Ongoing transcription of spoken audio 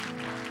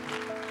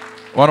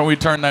Why don't we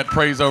turn that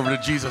praise over to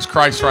Jesus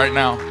Christ right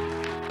now?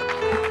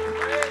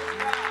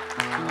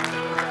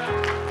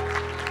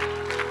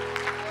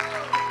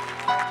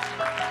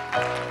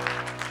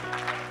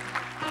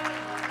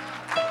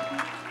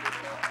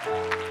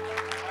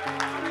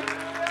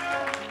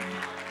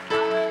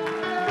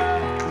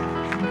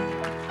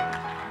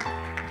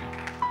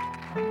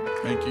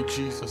 Thank you,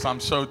 Jesus.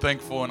 I'm so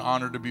thankful and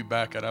honored to be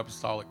back at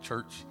Apostolic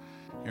Church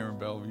here in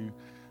Bellevue.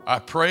 I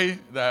pray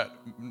that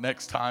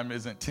next time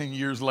isn't 10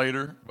 years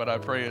later, but I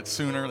pray it's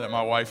sooner, that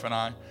my wife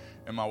and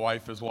my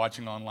wife is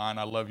watching online.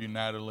 I love you,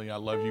 Natalie. I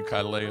love you,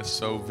 Kylea,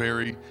 so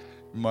very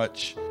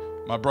much.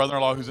 My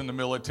brother-in-law, who's in the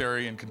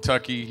military in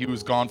Kentucky, he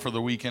was gone for the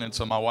weekend, and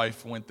so my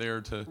wife went there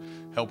to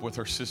help with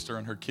her sister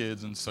and her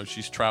kids, and so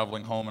she's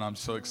traveling home, and I'm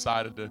so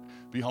excited to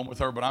be home with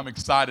her, but I'm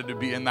excited to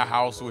be in the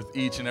house with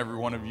each and every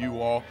one of you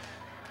all.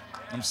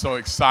 I'm so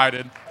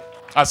excited.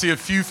 I see a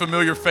few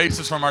familiar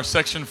faces from our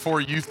Section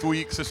 4 Youth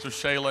Week. Sister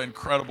Shayla,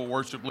 incredible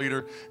worship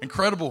leader,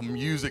 incredible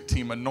music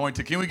team,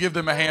 anointed. Can we give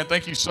them a hand?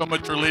 Thank you so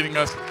much for leading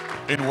us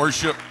in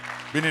worship.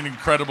 Been an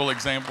incredible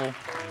example.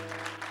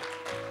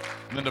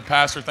 And then the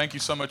pastor, thank you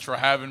so much for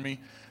having me.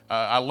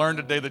 I learned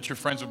today that you're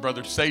friends with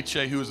Brother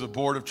Seiche, who is a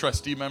board of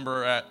trustee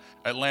member at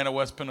Atlanta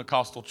West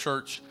Pentecostal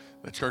Church,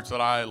 the church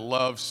that I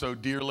love so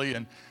dearly.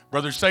 And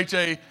Brother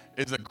Seiche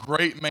is a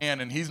great man,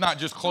 and he's not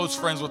just close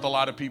friends with a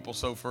lot of people.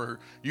 So for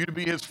you to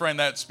be his friend,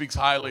 that speaks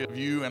highly of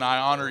you, and I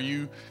honor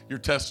you, your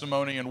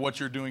testimony, and what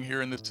you're doing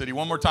here in this city.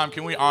 One more time,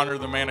 can we honor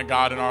the man of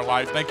God in our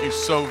life? Thank you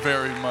so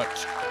very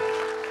much.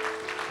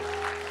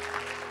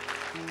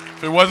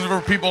 If it wasn't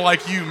for people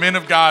like you, men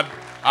of God,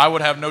 I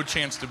would have no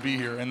chance to be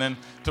here. And then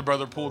to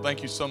Brother Poole,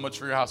 thank you so much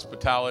for your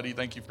hospitality.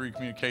 Thank you for your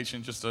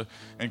communication. Just an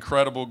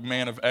incredible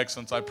man of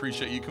excellence. I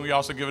appreciate you. Can we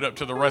also give it up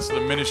to the rest of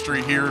the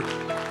ministry here?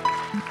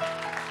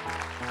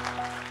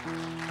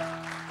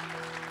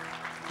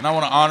 And I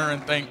want to honor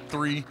and thank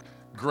three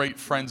great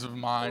friends of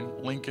mine,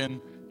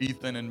 Lincoln,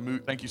 Ethan, and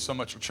Moot. Thank you so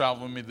much for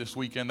traveling with me this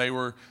weekend. They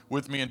were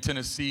with me in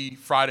Tennessee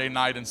Friday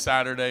night and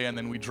Saturday, and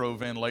then we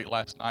drove in late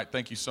last night.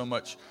 Thank you so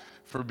much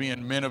for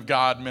being men of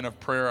God, men of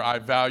prayer. I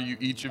value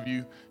each of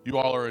you. You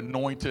all are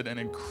anointed and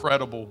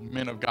incredible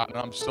men of God, and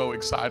I'm so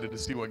excited to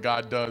see what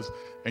God does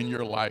in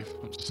your life.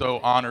 I'm so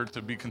honored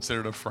to be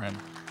considered a friend.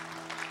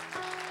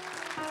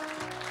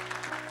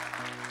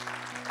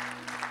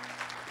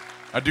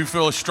 I do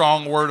feel a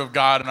strong word of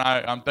God, and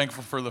I'm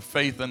thankful for the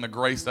faith and the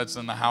grace that's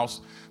in the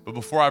house. But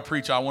before I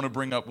preach, I want to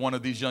bring up one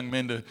of these young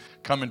men to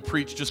come and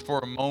preach just for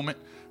a moment.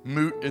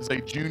 Moot is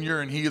a junior,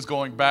 and he is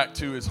going back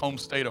to his home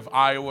state of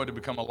Iowa to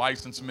become a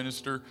licensed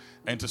minister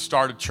and to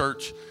start a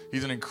church.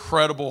 He's an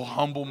incredible,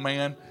 humble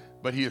man,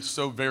 but he is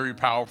so very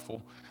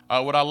powerful.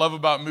 What I love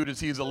about Moot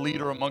is he is a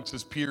leader amongst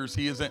his peers.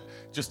 He isn't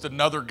just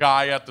another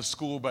guy at the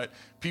school, but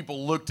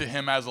people look to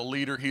him as a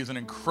leader. He is an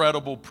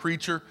incredible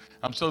preacher.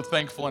 I'm so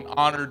thankful and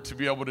honored to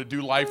be able to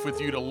do life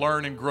with you, to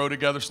learn and grow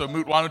together. So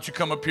Moot, why don't you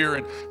come up here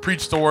and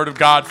preach the word of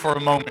God for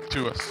a moment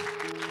to us?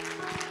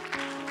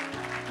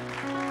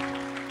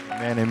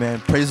 Amen, amen.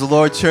 Praise the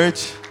Lord,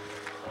 church.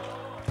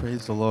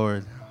 Praise the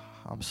Lord.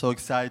 I'm so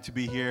excited to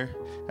be here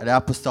at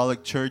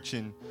Apostolic Church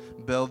in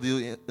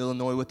Bellevue,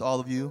 Illinois with all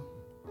of you.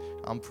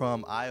 I'm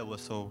from Iowa,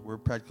 so we're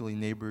practically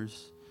neighbor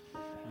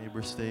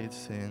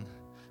states, and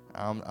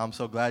I'm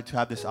so glad to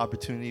have this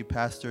opportunity.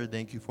 Pastor,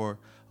 thank you for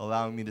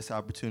allowing me this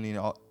opportunity,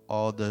 and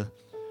all the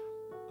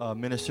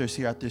ministers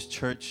here at this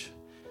church,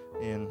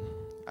 and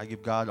I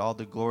give God all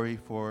the glory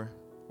for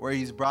where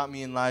he's brought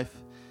me in life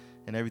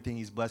and everything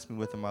he's blessed me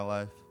with in my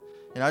life.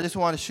 And I just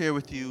want to share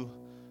with you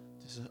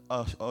just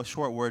a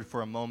short word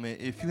for a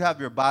moment. If you have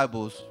your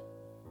Bibles,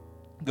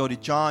 go to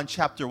John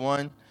chapter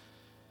 1.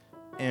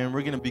 And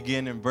we're going to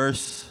begin in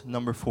verse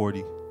number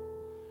 40.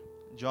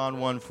 John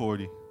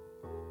 1:40.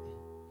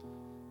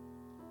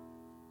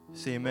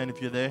 Say amen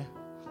if you're there.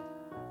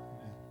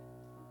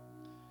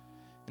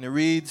 And it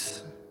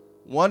reads,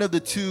 "One of the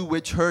two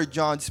which heard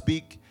John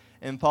speak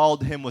and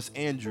followed him was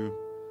Andrew,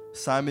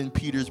 Simon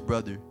Peter's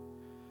brother.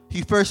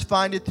 He first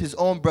findeth his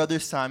own brother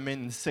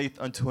Simon, and saith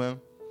unto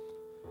him,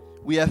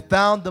 We have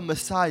found the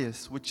Messiah,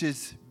 which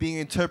is being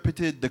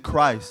interpreted the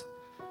Christ.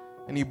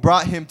 And he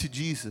brought him to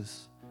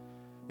Jesus.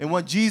 And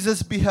when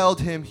Jesus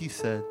beheld him, he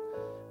said,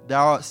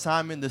 Thou art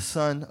Simon the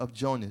son of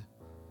Jonah.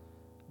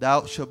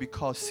 Thou shalt be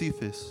called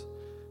Cephas,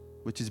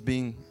 which is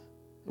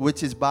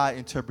by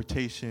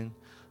interpretation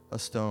a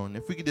stone."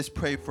 If we could just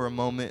pray for a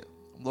moment.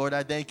 Lord,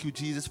 I thank you,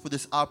 Jesus, for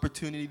this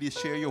opportunity to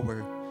share your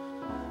word.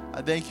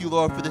 I thank you,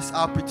 Lord, for this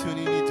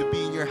opportunity to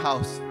be in your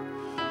house.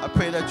 I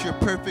pray that your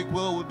perfect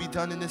will would be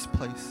done in this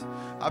place.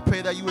 I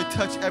pray that you would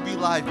touch every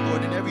life,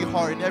 Lord, and every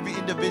heart, and every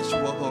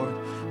individual, Lord.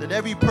 That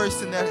every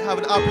person that have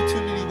an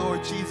opportunity,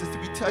 Lord Jesus, to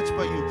be touched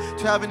by you,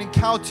 to have an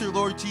encounter,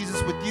 Lord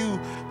Jesus, with you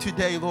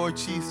today, Lord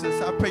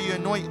Jesus. I pray you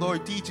anoint,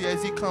 Lord, DJ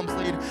as he comes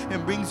later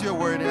and brings your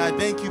word. And I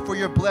thank you for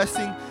your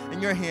blessing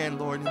in your hand,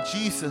 Lord. In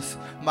Jesus'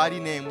 mighty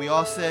name, we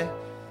all say,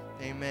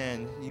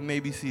 amen. You may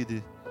be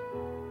seated.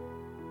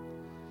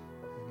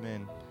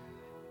 Amen.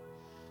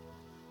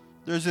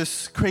 There's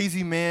this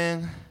crazy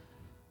man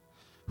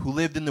who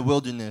lived in the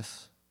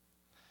wilderness.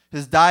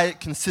 His diet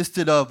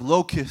consisted of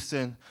locusts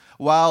and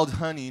wild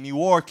honey, and he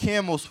wore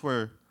camel's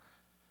fur.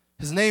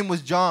 His name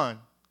was John,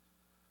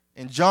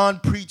 and John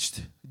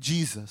preached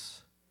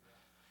Jesus.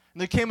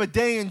 And there came a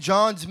day in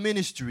John's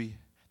ministry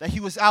that he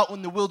was out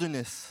in the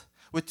wilderness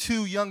with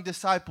two young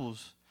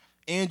disciples,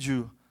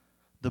 Andrew,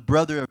 the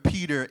brother of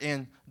Peter,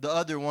 and the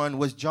other one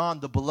was John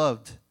the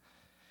Beloved.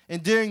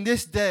 And during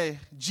this day,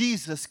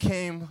 Jesus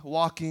came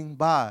walking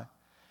by.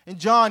 And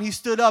John, he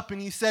stood up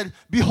and he said,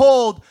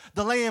 "Behold,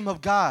 the Lamb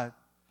of God."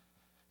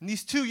 And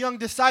these two young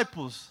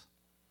disciples,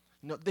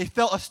 they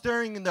felt a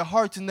stirring in their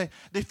hearts, and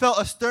they felt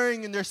a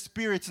stirring in their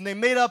spirits, and they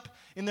made up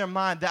in their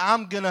mind that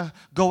I'm going to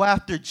go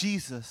after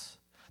Jesus,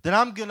 that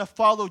I'm going to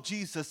follow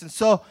Jesus. And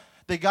so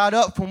they got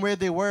up from where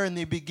they were, and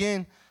they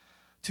began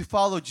to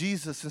follow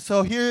Jesus. And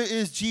so here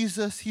is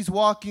Jesus. He's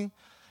walking,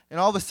 and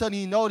all of a sudden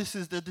he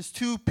notices that there's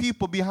two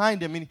people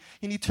behind him, and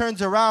he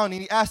turns around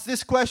and he asks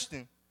this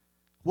question: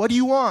 "What do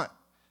you want?"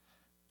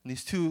 And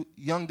these two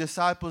young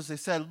disciples, they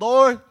said,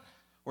 "Lord,"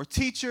 or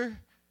 "Teacher,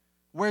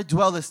 where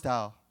dwellest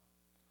thou?"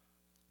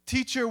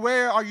 "Teacher,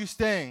 where are you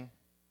staying?"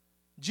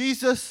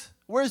 "Jesus,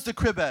 where's the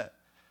crib at?"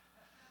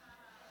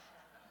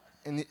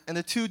 And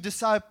the two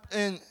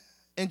disciples,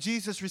 and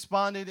Jesus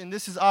responded, and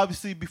this is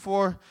obviously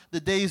before the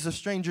days of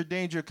stranger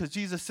danger, because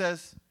Jesus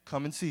says,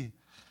 "Come and see."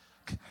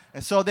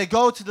 And so they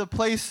go to the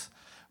place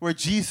where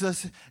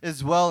Jesus is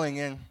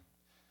dwelling.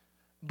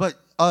 But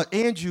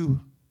Andrew,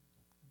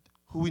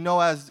 who we know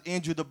as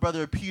Andrew, the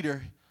brother of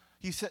Peter,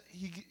 he said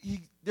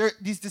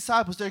these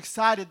disciples, they're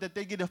excited that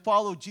they get to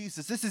follow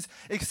Jesus. This is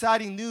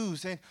exciting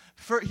news. And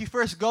he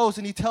first goes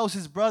and he tells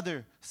his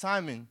brother,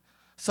 Simon,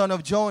 son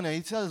of Jonah,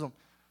 he tells him,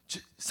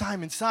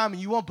 Simon,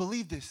 you won't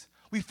believe this.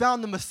 We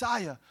found the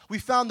Messiah. We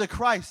found the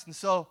Christ." And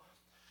so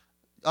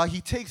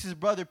he takes his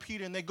brother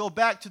Peter, and they go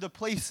back to the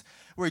place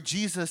where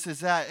Jesus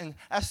is at. And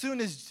as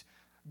soon as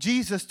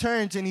Jesus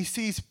turns and he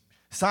sees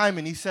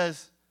Simon, he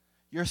says,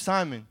 "You're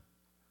Simon.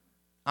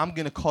 I'm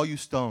going to call you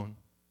Stone."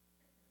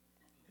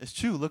 It's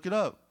true. Look it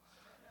up.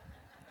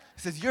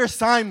 He says, "You're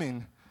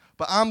Simon,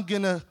 but I'm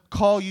going to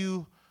call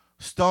you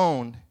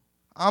Stone.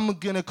 I'm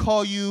going to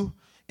call you,"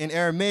 in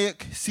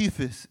Aramaic,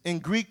 Cephas. In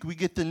Greek, we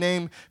get the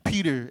name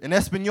Peter. In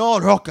Espanol,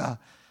 Roca.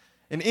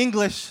 In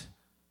English,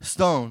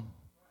 Stone.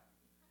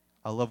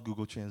 I love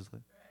Google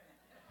Translate.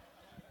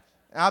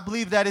 And I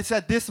believe that it's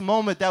at this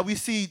moment that we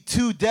see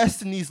two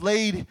destinies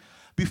laid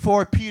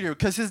before Peter,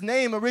 because his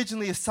name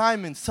originally is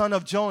Simon, son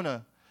of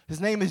Jonah.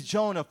 His name is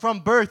Jonah. From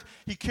birth,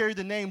 he carried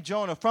the name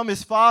Jonah. From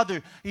his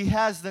father, he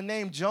has the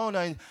name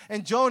Jonah.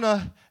 And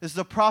Jonah is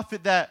the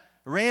prophet that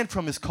ran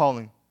from his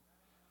calling.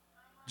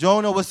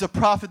 Jonah was the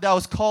prophet that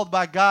was called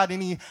by God,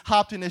 and he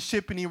hopped in a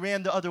ship and he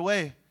ran the other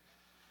way.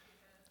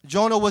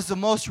 Jonah was the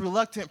most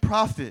reluctant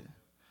prophet.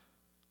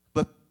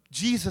 But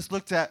Jesus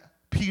looked at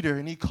Peter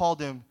and he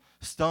called him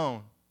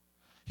Stone.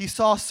 He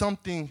saw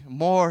something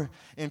more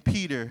in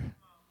Peter.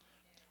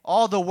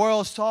 All the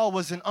world saw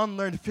was an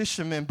unlearned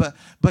fisherman,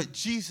 but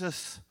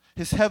Jesus,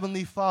 his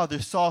heavenly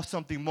Father, saw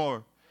something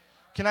more.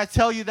 Can I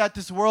tell you that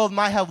this world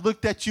might have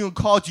looked at you and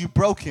called you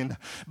broken,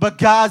 but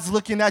God's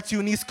looking at you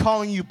and he's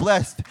calling you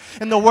blessed.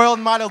 And the world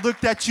might have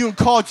looked at you and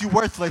called you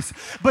worthless,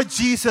 but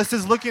Jesus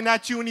is looking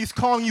at you and he's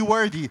calling you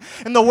worthy.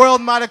 And the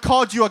world might have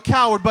called you a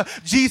coward, but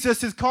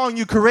Jesus is calling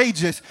you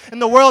courageous.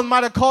 And the world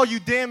might have called you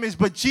damaged,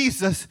 but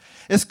Jesus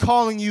is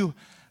calling you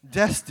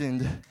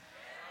destined.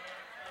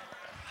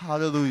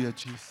 Hallelujah,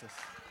 Jesus.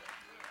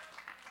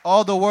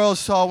 All the world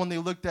saw when they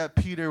looked at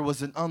Peter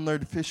was an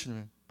unlearned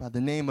fisherman by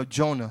the name of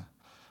Jonah.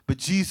 But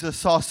Jesus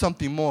saw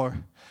something more.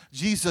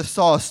 Jesus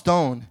saw a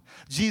stone.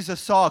 Jesus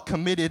saw a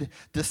committed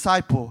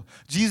disciple.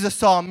 Jesus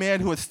saw a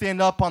man who would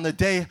stand up on the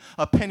day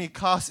of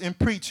Pentecost and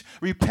preach,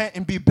 repent,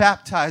 and be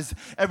baptized,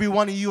 every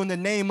one of you, in the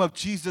name of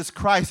Jesus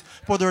Christ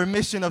for the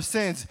remission of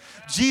sins.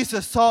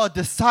 Jesus saw a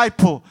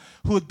disciple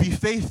who would be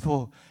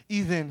faithful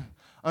even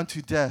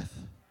unto death.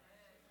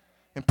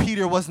 And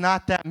Peter was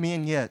not that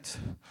man yet.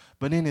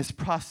 But in his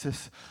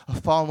process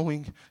of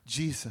following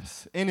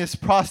Jesus, in his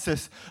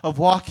process of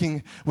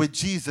walking with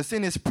Jesus,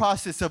 in his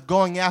process of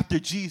going after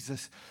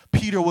Jesus,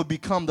 Peter would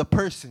become the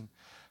person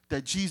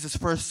that Jesus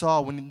first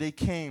saw when they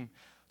came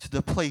to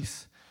the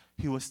place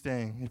he was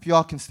staying. If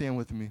y'all can stand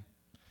with me.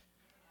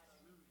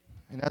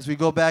 And as we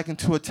go back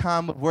into a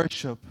time of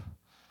worship,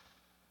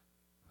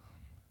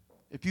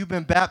 if you've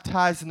been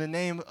baptized in the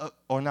name of,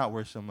 or not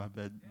worship, my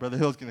bad, Brother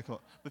Hill's going to come.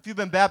 But if you've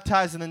been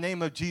baptized in the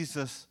name of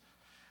Jesus,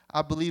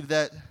 I believe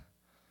that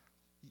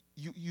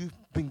you've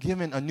been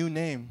given a new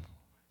name.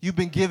 You've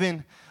been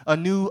given a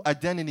new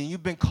identity.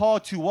 You've been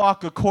called to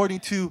walk according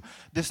to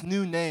this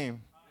new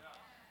name.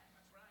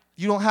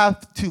 You don't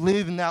have to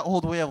live in that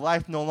old way of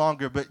life no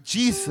longer, but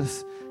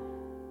Jesus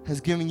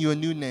has given you a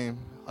new name,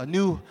 a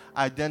new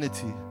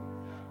identity.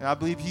 And I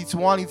believe he's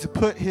wanting to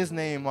put his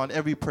name on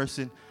every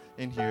person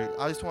in here.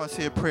 I just want to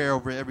say a prayer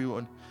over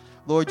everyone.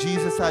 Lord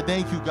Jesus, I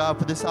thank you, God,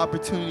 for this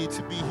opportunity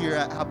to be here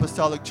at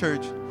Apostolic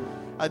Church.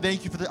 I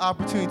thank you for the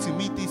opportunity to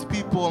meet these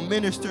people and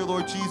minister,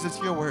 Lord Jesus,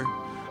 your word.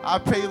 I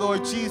pray,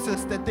 Lord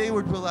Jesus, that they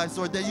would realize,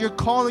 Lord, that you're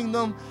calling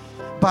them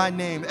by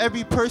name.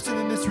 Every person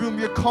in this room,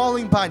 you're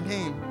calling by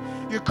name.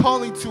 You're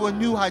calling to a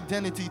new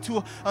identity,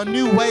 to a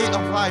new way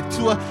of life,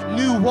 to a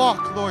new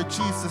walk, Lord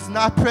Jesus. And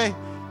I pray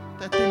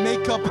that they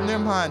make up in their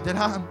mind that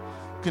I'm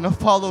going to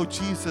follow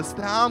Jesus,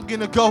 that I'm going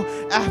to go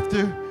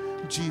after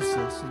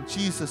Jesus. In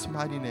Jesus'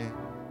 mighty name.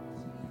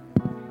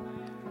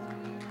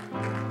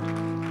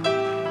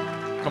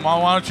 Come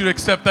on, why don't you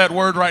accept that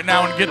word right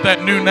now and get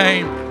that new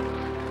name?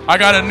 I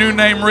got a new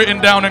name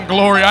written down in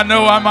glory. I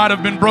know I might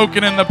have been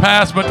broken in the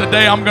past, but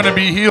today I'm going to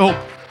be healed.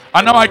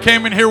 I know I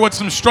came in here with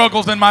some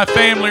struggles in my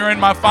family or in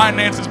my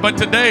finances, but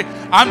today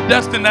I'm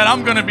destined that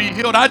I'm going to be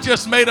healed. I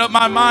just made up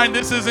my mind.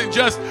 This isn't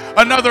just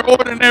another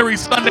ordinary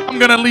Sunday. I'm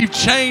going to leave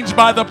changed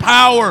by the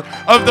power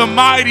of the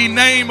mighty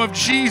name of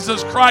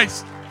Jesus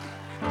Christ.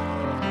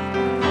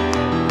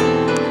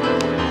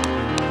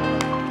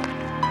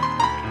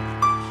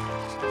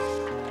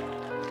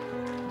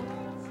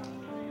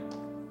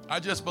 I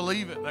just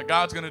believe it, that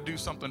God's going to do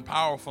something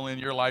powerful in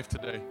your life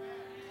today.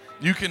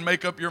 You can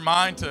make up your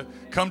mind to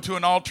come to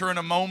an altar in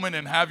a moment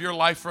and have your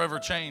life forever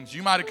changed.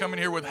 You might have come in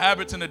here with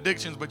habits and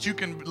addictions, but you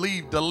can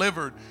leave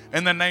delivered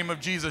in the name of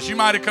Jesus. You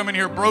might have come in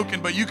here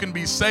broken, but you can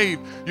be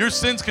saved. Your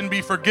sins can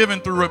be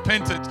forgiven through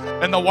repentance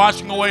and the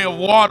washing away of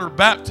water,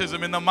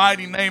 baptism in the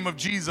mighty name of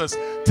Jesus.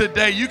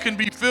 Today, you can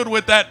be filled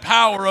with that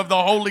power of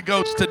the Holy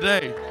Ghost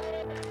today.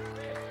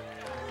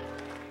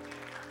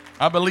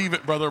 I believe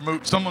it, Brother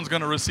Moot. Someone's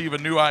going to receive a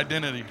new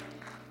identity.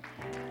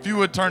 If you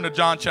would turn to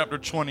John chapter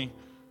 20.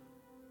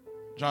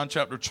 John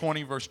chapter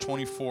 20, verse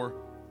 24.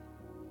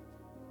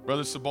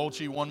 Brother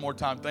Sabolchi, one more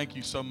time, thank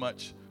you so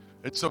much.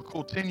 It's so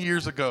cool. 10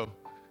 years ago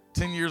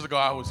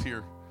I was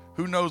here.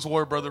 Who knows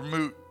where Brother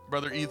Moot,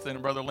 Brother Ethan,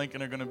 and Brother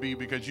Lincoln are going to be,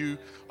 because you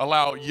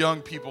allow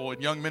young people and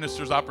young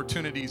ministers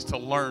opportunities to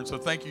learn. So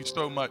thank you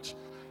so much.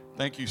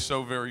 Thank you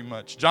so very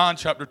much. John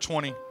chapter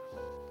 20,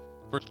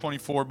 verse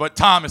 24. But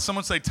Thomas,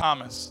 someone say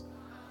Thomas.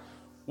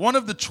 One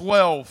of the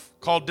 12,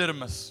 called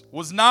Didymus,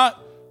 was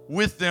not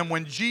with them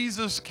when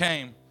Jesus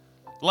came.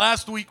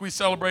 Last week we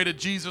celebrated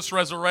Jesus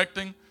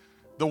resurrecting.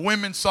 The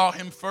women saw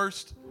him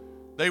first.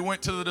 They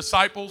went to the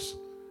disciples.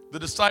 The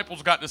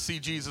disciples got to see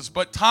Jesus.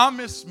 But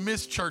Thomas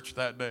missed church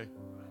that day.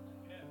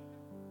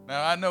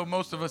 Now I know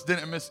most of us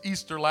didn't miss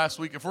Easter last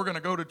week. If we're going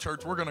to go to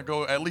church, we're going to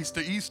go at least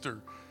to Easter.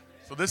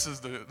 So this is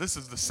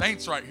the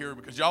saints right here,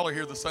 because y'all are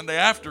here the Sunday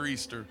after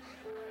Easter.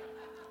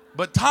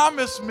 But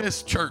Thomas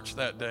missed church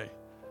that day.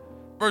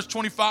 Verse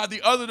 25,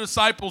 the other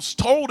disciples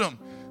told him,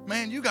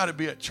 man, you got to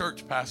be at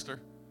church,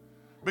 Pastor,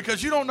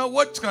 because you don't know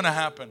what's going to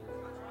happen.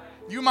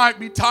 You might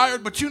be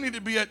tired, but you need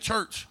to be at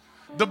church.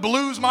 The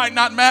blues might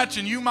not match,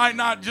 and you might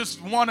not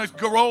just want to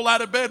go roll out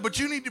of bed, but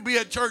you need to be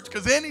at church,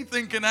 because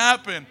anything can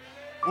happen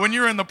when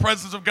you're in the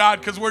presence of God,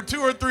 because where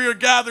 2 or 3 are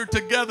gathered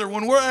together,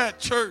 when we're at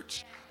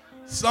church,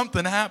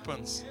 something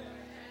happens.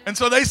 And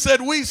so they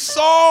said, we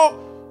saw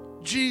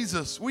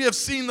Jesus. We have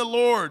seen the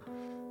Lord.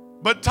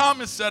 But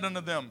Thomas said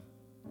unto them,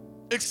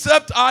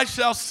 except I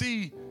shall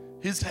see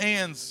his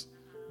hands,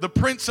 the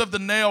prints of the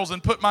nails,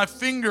 and put my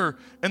finger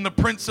in the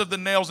prints of the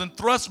nails, and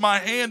thrust my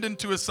hand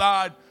into his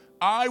side,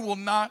 I will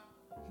not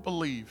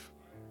believe.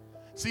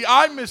 See,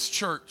 I miss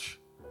church.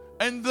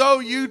 And though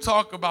you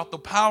talk about the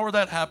power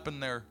that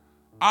happened there,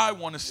 I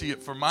want to see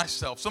it for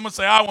myself. Someone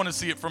say, I want to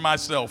see it for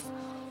myself.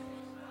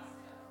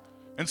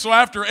 And so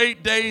after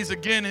 8 days,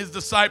 again, his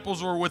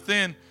disciples were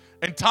within,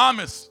 and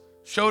Thomas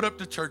showed up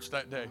to church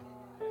that day.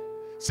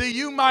 See,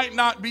 you might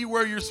not be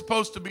where you're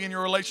supposed to be in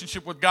your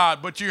relationship with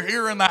God, but you're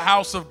here in the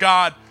house of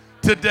God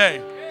today.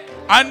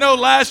 I know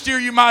last year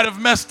you might have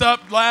messed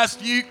up.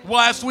 Last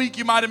week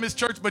you might have missed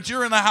church, but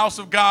you're in the house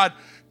of God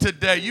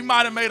today. You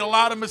might have made a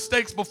lot of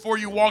mistakes before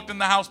you walked in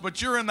the house,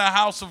 but you're in the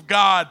house of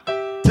God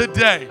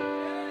today.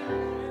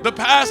 The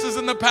past is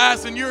in the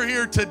past, and you're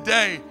here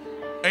today,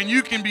 and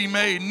you can be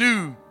made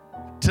new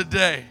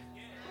today.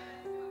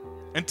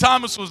 And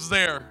Thomas was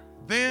there.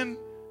 Then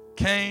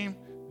came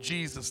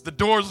Jesus. The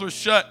doors were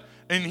shut,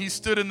 and he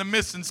stood in the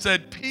midst and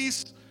said,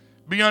 peace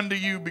be unto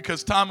you,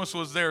 because Thomas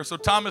was there. So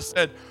Thomas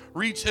said,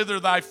 reach hither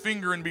thy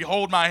finger and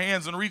behold my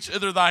hands, and reach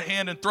hither thy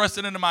hand and thrust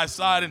it into my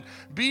side, and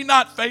be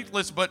not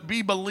faithless, but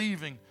be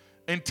believing.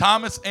 And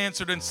Thomas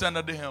answered and said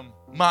unto him,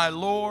 my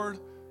Lord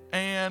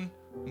and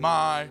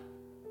my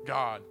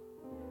God.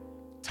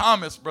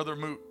 Thomas, Brother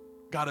Moot,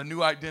 got a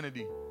new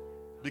identity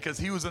because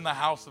he was in the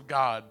house of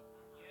God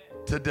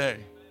today.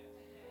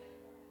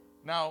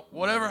 Now,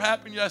 whatever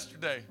happened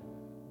yesterday,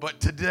 but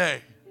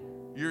today,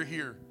 you're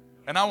here.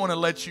 And I want to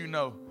let you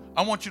know,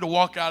 I want you to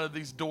walk out of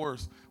these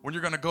doors when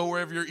you're going to go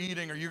wherever you're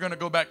eating or you're going to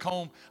go back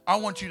home. I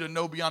want you to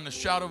know beyond the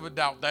shadow of a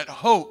doubt that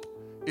hope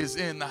is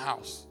in the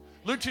house.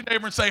 Look at your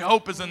neighbor and say,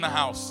 hope is in the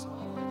house.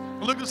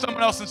 Look at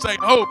someone else and say,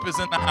 hope is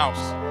in the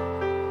house.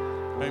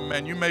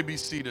 Amen. You may be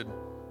seated.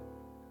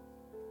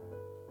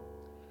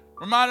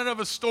 Reminded of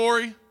a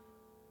story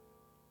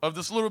of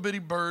this little bitty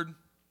bird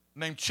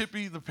named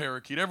Chippy the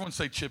parakeet. Everyone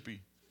say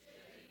Chippy.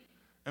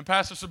 And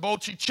Pastor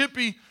Sabolchi,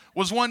 Chippy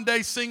was one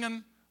day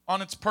singing on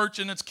its perch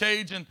in its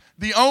cage, and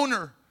the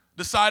owner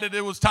decided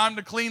it was time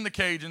to clean the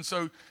cage. And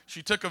so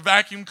she took a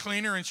vacuum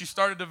cleaner and she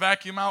started to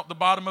vacuum out the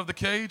bottom of the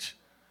cage.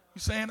 You're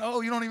saying,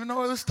 oh, you don't even know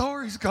where the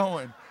story's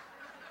going.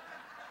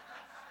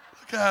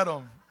 Look at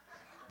them.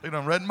 They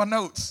done read my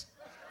notes.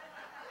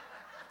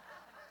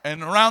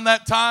 And around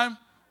that time,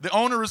 the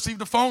owner received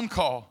a phone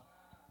call.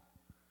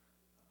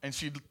 And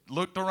she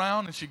looked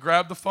around and she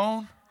grabbed the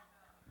phone.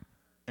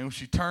 And when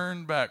she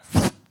turned back,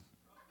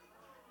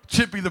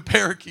 Chippy the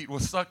parakeet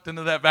was sucked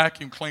into that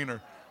vacuum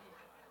cleaner.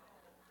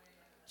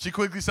 She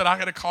quickly said, I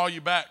got to call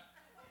you back.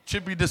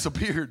 Chippy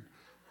disappeared.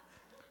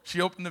 She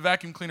opened the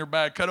vacuum cleaner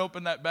bag, cut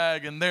open that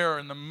bag, and there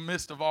in the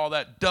midst of all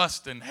that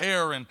dust and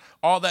hair and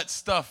all that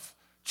stuff,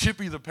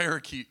 Chippy the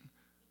parakeet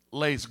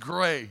lays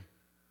gray,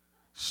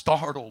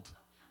 startled.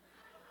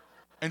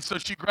 And so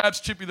she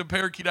grabs Chippy the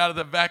parakeet out of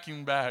the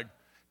vacuum bag,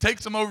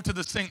 takes him over to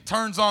the sink,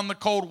 turns on the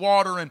cold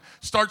water, and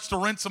starts to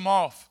rinse him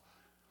off.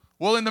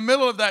 Well, in the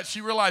middle of that,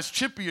 she realized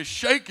Chippy is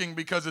shaking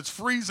because it's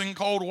freezing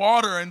cold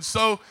water. And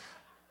so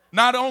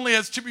not only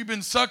has Chippy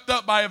been sucked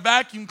up by a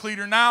vacuum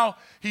cleaner, now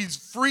he's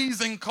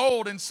freezing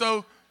cold. And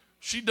so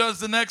she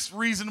does the next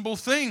reasonable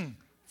thing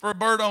for a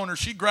bird owner.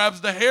 She grabs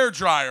the hair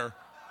dryer.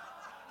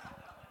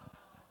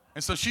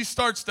 And so she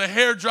starts to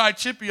hair dry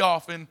Chippy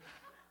off. And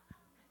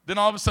then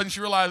all of a sudden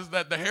she realizes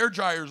that the hair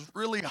dryer is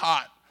really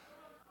hot.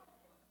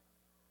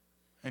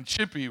 And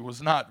Chippy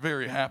was not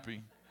very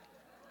happy.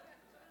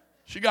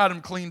 She got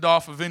him cleaned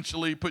off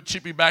eventually, put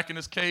Chippy back in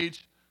his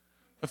cage.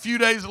 A few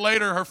days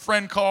later, her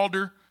friend called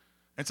her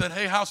and said,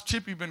 hey, how's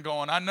Chippy been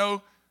going? I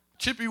know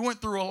Chippy went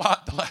through a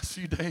lot the last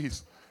few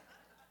days.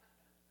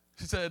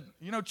 She said,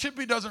 you know,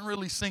 Chippy doesn't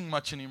really sing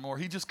much anymore.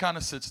 He just kind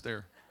of sits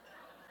there.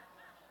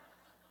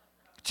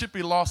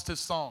 Chippy lost his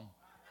song.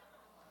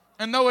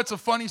 And though it's a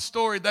funny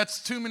story,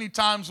 that's too many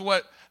times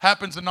what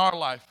happens in our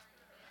life.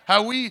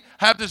 How we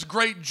have this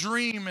great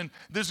dream and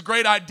this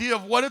great idea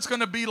of what it's going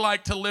to be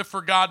like to live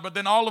for God, but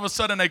then all of a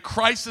sudden a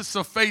crisis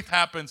of faith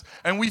happens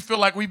and we feel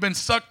like we've been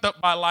sucked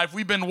up by life.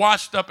 We've been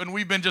washed up and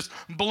we've been just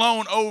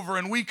blown over,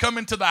 and we come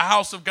into the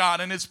house of God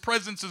and His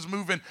presence is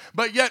moving,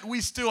 but yet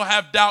we still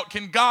have doubt.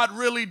 Can God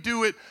really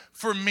do it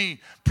for me?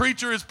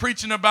 Preacher is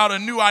preaching about a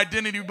new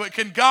identity, but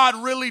can God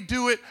really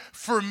do it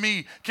for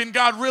me? Can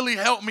God really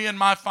help me in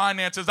my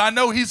finances? I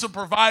know He's a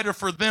provider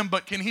for them,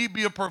 but can He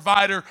be a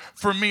provider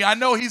for me? I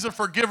know He's a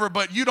forgiver,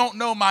 but you don't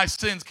know my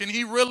sins. Can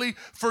He really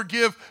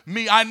forgive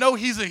me? I know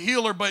He's a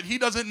healer, but He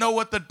doesn't know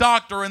what the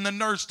doctor and the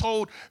nurse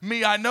told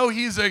me. I know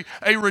He's a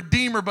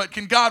redeemer, but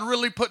can God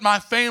really put my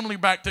family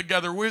back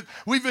together?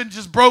 We've been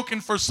just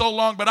broken for so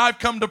long, but I've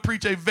come to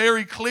preach a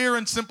very clear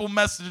and simple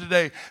message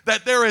today,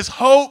 that there is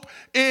hope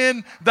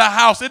in the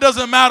house. It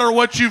doesn't matter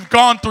what you've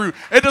gone through.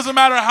 It doesn't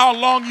matter how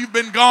long you've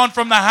been gone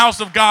from the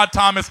house of God,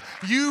 Thomas.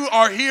 You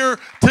are here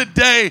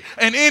today,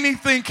 and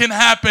anything can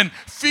happen.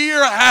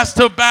 Fear has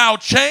to bow.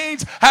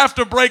 Chains have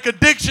to break.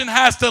 Addiction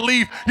has to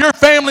leave. Your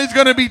family's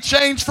going to be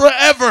changed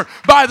forever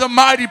by the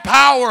mighty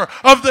power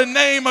of the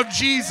name of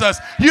Jesus.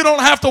 You don't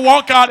have to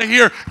walk out of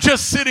here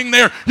just sitting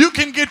there. You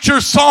can get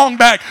your song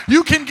back.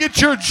 You can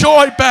get your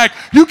joy back.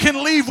 You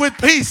can leave with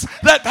peace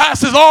that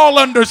passes all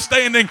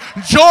understanding.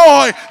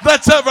 Joy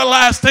that's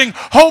everlasting.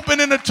 Hope in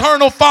an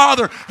eternal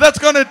Father that's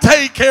going to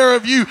take care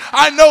of you.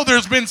 I know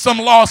there's been some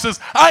losses.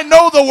 I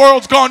know the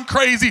world's gone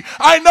crazy.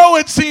 I know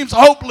it seems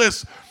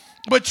hopeless.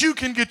 But you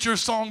can get your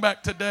song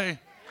back today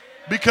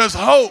because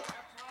hope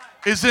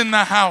is in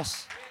the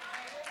house.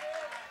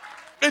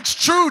 It's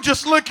true.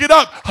 Just look it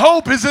up.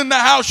 Hope is in the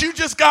house. You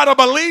just got to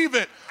believe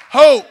it.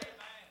 Hope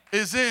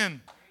is in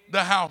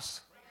the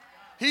house.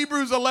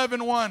 Hebrews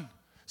 11:1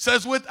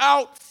 says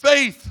without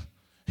faith.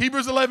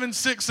 Hebrews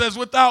 11:6 says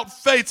without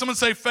faith. Someone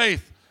say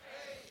faith.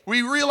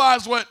 We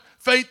realize what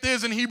faith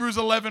is in Hebrews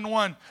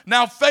 11:1.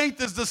 Now faith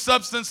is the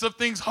substance of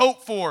things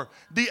hoped for,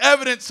 the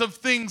evidence of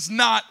things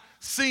not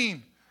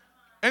seen.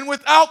 And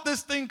without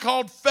this thing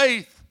called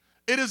faith,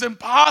 it is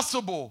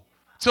impossible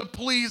to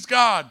please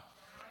God.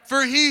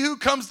 For he who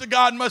comes to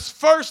God must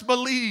first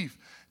believe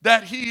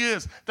that He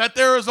is, that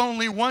there is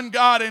only one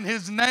God and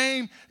His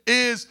name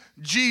is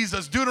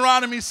Jesus.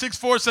 Deuteronomy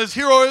 6:4 says,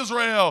 Hear, O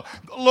Israel,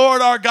 the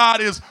Lord our God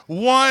is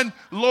one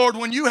Lord.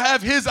 When you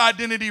have His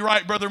identity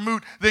right, Brother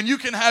Moot, then you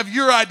can have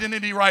your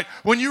identity right.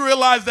 When you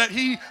realize that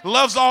He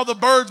loves all the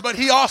birds, but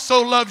He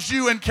also loves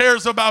you and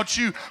cares about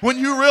you. When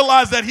you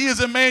realize that He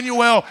is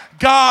Emmanuel,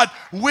 God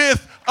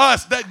with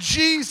us, that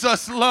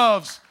Jesus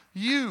loves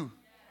you.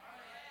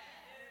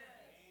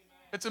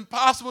 It's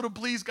impossible to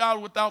please God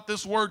without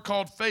this word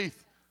called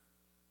faith.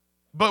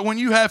 But when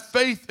you have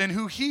faith in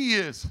who He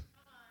is,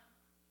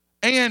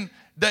 and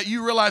that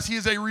you realize He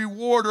is a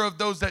rewarder of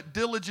those that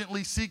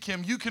diligently seek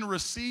Him, you can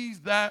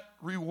receive that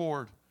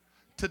reward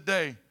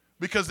today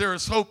because there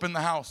is hope in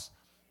the house.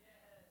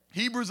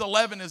 Hebrews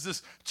 11 is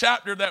this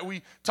chapter that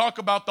we talk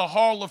about the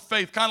hall of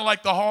faith, kind of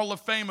like the hall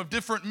of fame of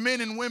different men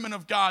and women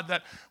of God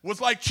that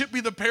was like Chippy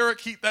the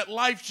parakeet, that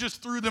life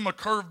just threw them a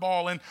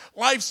curveball and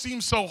life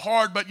seemed so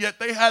hard, but yet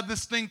they had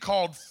this thing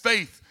called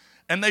faith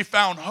and they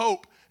found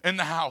hope in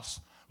the house.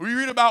 We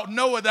read about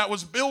Noah that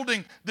was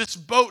building this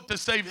boat to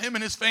save him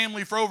and his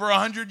family for over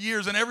 100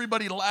 years, and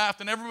everybody laughed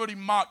and everybody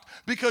mocked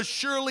because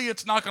surely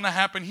it's not going to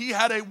happen. He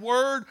had a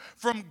word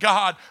from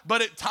God,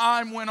 but as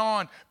time went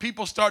on,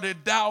 people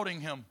started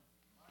doubting him.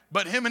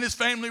 But him and his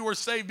family were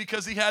saved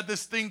because he had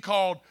this thing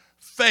called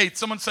faith.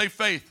 Someone say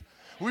faith.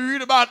 We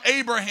read about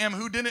Abraham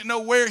who didn't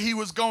know where he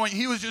was going.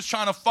 He was just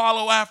trying to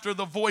follow after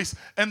the voice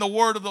and the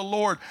word of the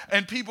Lord.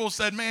 And people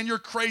said, man, you're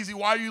crazy.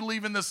 Why are you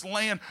leaving this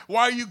land?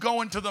 Why are you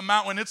going to the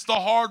mountain? It's the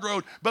hard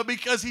road. But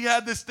because he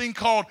had this thing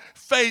called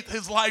faith,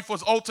 his life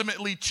was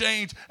ultimately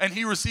changed and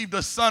he received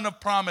a son of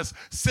promise.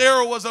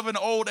 Sarah was of an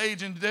old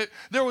age and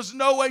there was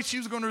no way she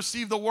was going to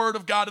receive the word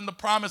of God and the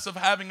promise of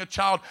having a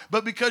child.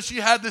 But because she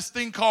had this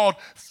thing called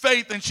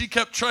faith and she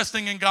kept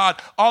trusting in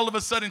God, all of a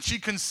sudden she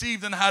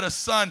conceived and had a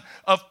son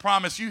of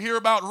promise. You hear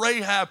about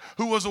Rahab,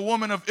 who was a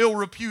woman of ill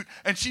repute,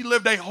 and she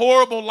lived a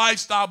horrible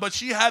lifestyle, but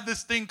she had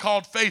this thing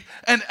called faith,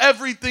 and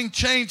everything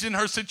changed in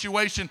her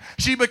situation.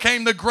 She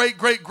became the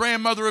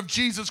great-great-grandmother of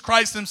Jesus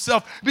Christ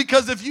himself,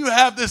 because if you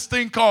have this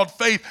thing called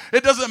faith,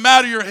 it doesn't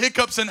matter your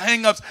hiccups and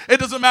hang-ups. It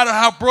doesn't matter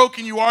how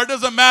broken you are. It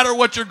doesn't matter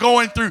what you're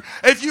going through.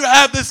 If you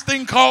have this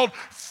thing called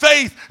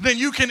faith, then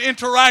you can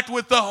interact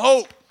with the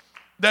hope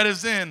that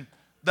is in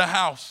the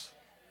house.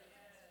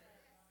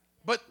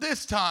 But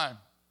this time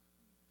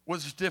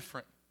was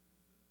different.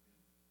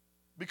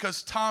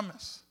 Because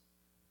Thomas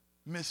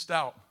missed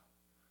out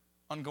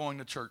on going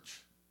to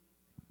church.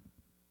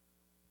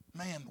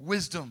 Man,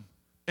 wisdom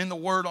in the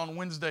word on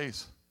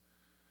Wednesdays.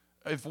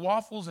 If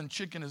waffles and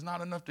chicken is not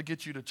enough to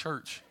get you to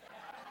church,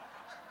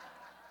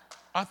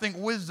 I think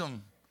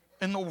wisdom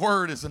in the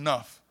word is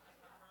enough.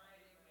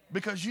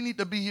 Because you need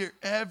to be here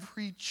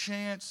every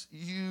chance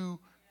you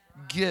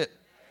get.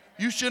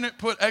 You shouldn't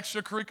put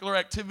extracurricular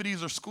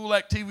activities or school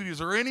activities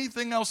or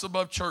anything else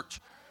above church.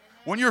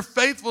 When you're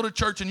faithful to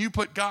church and you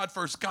put God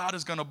first, God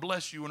is going to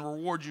bless you and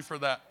reward you for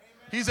that.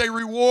 He's a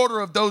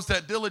rewarder of those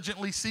that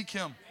diligently seek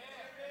him.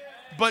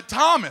 But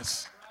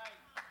Thomas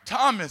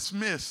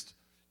missed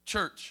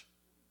church.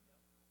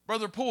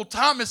 Brother Poole,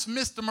 Thomas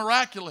missed the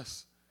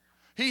miraculous.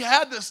 He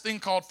had this thing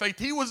called faith.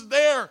 He was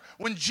there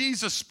when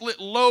Jesus split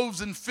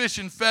loaves and fish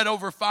and fed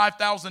over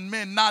 5,000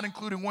 men, not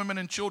including women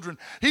and children.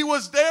 He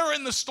was there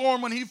in the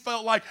storm when he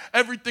felt like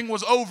everything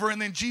was over,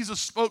 and then Jesus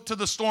spoke to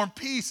the storm,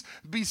 peace,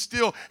 be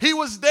still. He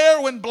was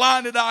there when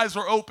blinded eyes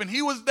were open.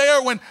 He was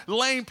there when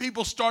lame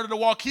people started to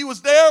walk. He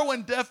was there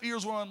when deaf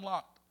ears were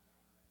unlocked.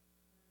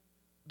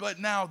 But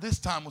now this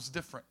time was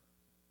different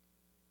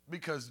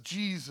because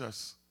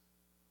Jesus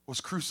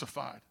was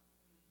crucified.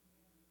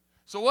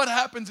 So what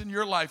happens in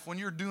your life when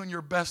you're doing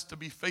your best to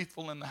be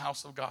faithful in the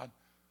house of God?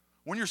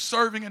 When you're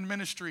serving in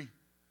ministry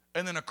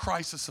and then a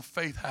crisis of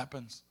faith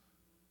happens?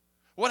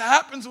 What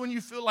happens when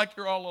you feel like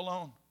you're all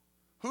alone?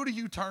 Who do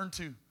you turn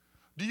to?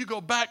 Do you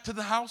go back to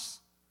the house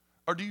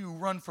or do you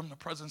run from the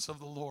presence of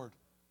the Lord?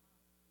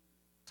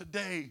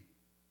 Today,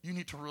 you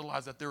need to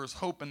realize that there is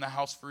hope in the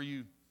house for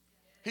you.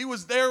 He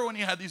was there when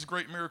he had these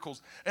great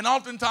miracles. And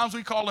oftentimes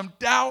we call him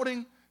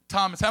Doubting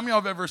Thomas. How many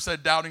of you have ever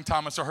said Doubting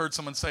Thomas or heard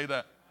someone say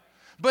that?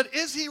 But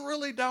is he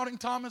really doubting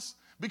Thomas?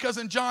 Because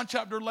in John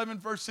chapter 11,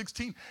 verse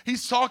 16,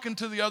 he's talking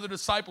to the other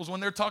disciples when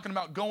they're talking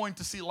about going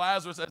to see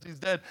Lazarus as he's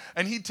dead.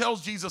 And he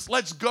tells Jesus,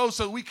 let's go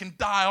so we can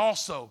die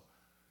also.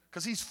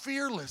 Because he's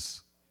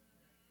fearless.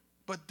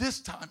 But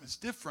this time it's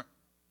different.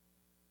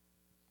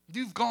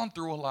 You've gone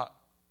through a lot.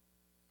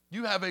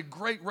 You have a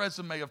great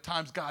resume of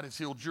times God has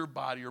healed your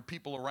body or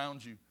people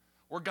around you,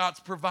 where God's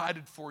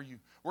provided for you,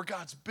 where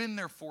God's been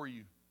there for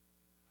you.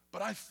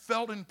 But I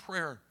felt in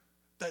prayer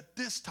that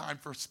this time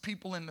for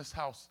people in this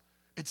house,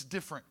 it's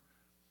different.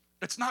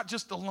 It's not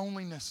just the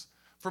loneliness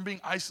from being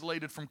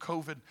isolated from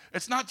COVID.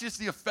 It's not just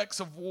the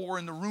effects of war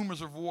and the rumors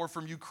of war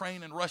from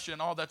Ukraine and Russia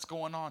and all that's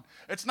going on.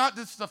 It's not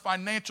just the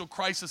financial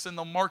crisis in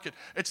the market.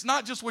 It's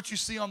not just what you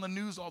see on the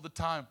news all the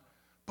time.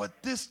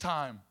 But this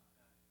time,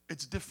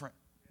 it's different.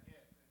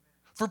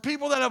 For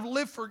people that have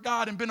lived for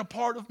God and been a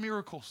part of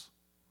miracles.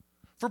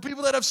 For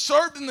people that have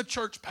served in the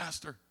church,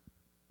 Pastor,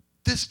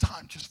 this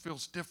time just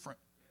feels different.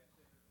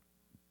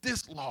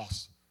 This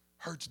loss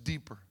hurts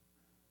deeper.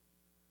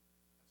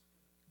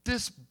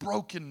 This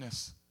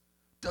brokenness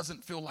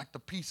doesn't feel like the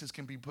pieces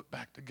can be put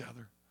back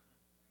together.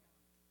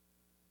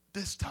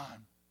 This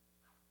time,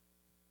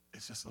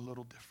 it's just a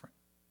little different.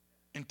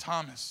 In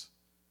Thomas,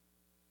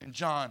 in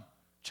John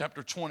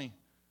chapter 20,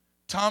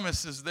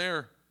 Thomas is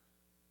there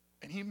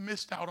and he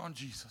missed out on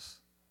Jesus.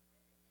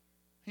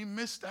 He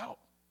missed out.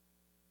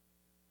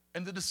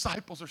 And the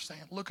disciples are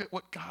saying, look at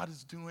what God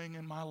is doing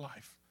in my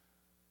life.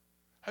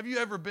 Have you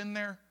ever been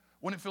there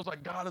when it feels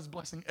like God is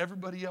blessing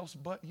everybody else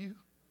but you?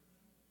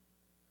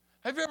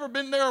 Have you ever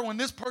been there when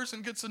this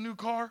person gets a new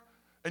car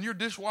and your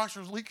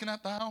dishwasher's leaking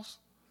at the house?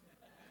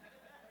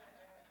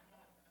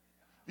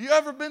 You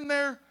ever been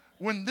there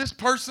when this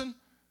person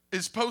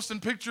is posting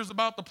pictures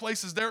about the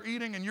places they're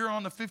eating and you're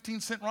on the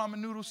 15-cent ramen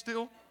noodle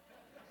still?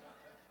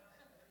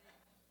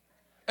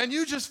 And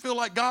you just feel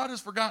like God has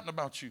forgotten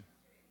about you.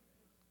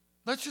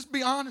 Let's just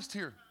be honest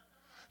here.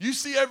 You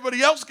see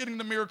everybody else getting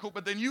the miracle,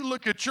 but then you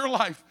look at your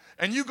life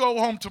and you go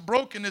home to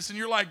brokenness and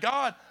you're like,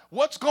 God,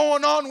 what's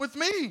going on with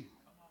me?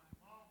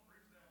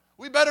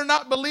 We better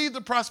not believe the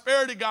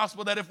prosperity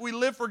gospel that if we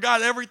live for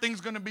God, everything's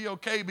going to be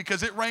okay,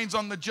 because it rains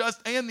on the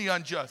just and the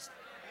unjust.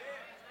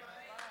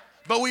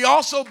 But we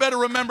also better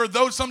remember,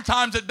 though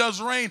sometimes it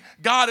does rain,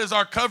 God is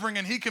our covering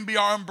and he can be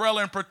our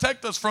umbrella and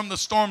protect us from the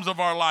storms of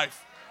our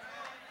life.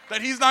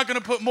 That he's not going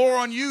to put more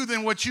on you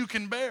than what you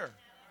can bear.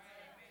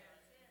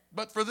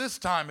 But for this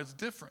time, it's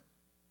different.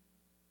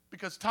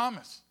 Because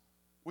Thomas,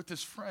 with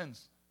his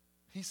friends,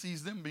 he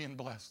sees them being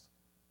blessed.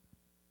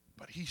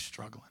 But he's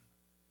struggling.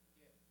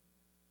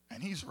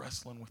 And he's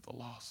wrestling with the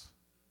loss.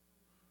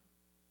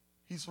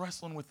 He's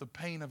wrestling with the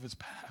pain of his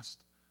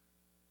past.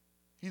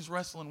 He's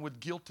wrestling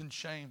with guilt and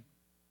shame.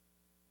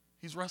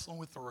 He's wrestling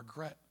with the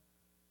regret.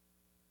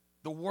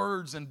 The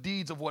words and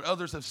deeds of what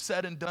others have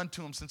said and done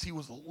to him since he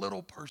was a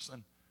little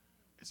person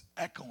is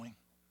echoing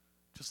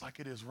just like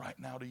it is right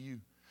now to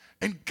you.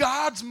 And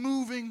God's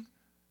moving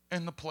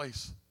in the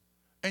place.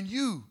 And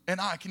you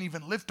and I can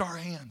even lift our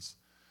hands.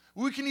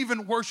 We can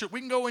even worship.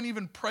 We can go and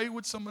even pray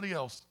with somebody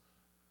else.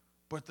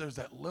 But there's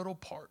that little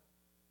part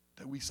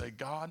that we say,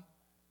 God,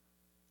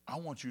 I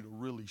want you to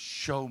really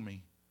show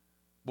me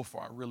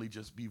before I really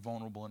just be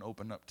vulnerable and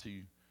open up to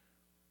you.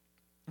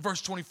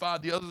 Verse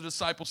 25, the other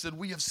disciples said,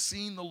 we have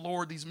seen the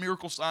Lord, these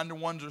miracle signs and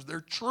wonders.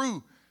 They're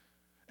true.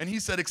 And he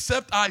said,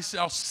 except I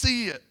shall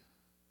see it,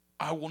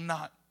 I will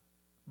not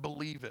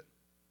believe it.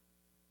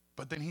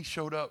 But then he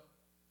showed up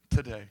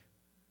today,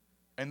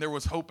 and there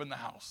was hope in the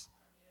house.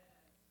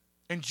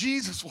 And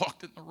Jesus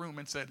walked in the room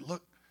and said,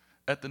 look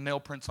at the nail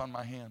prints on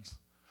my hands.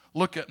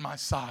 Look at my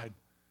side.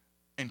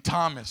 And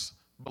Thomas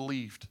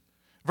believed.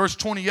 Verse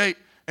 28,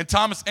 and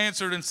Thomas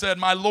answered and said,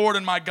 my Lord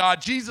and my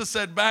God. Jesus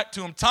said back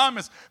to him,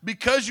 Thomas,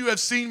 because you have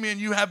seen me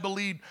and you have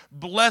believed,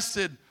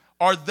 blessed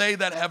are they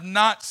that have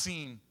not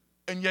seen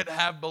and yet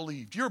have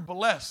believed. You're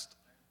blessed.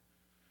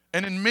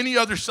 And in many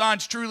other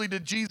signs truly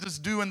did Jesus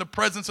do in the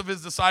presence of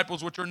his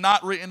disciples, which are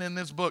not written in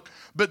this book.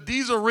 But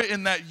these are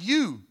written that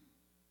you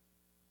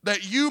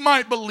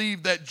might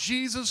believe that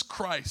Jesus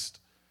Christ,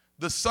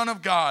 the Son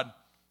of God,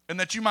 and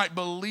that you might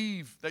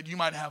believe that you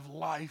might have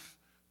life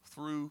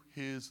through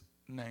his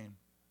name.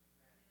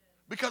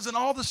 Because in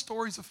all the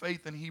stories of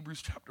faith in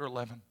Hebrews chapter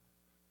 11,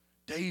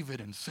 David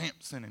and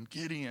Samson and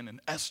Gideon and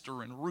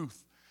Esther and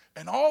Ruth,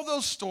 and all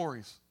those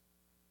stories,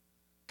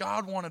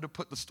 God wanted to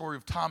put the story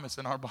of Thomas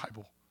in our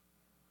Bible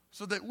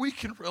so that we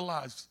can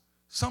realize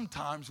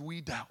sometimes we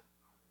doubt.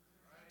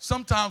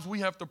 Sometimes we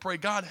have to pray,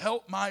 God,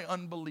 help my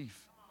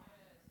unbelief.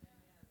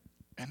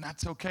 And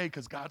that's okay,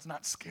 because God's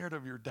not scared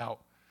of your doubt.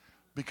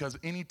 Because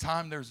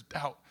anytime there's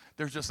doubt,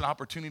 there's just an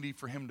opportunity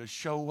for him to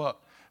show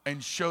up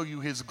and show you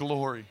his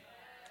glory.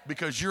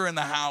 Because you're in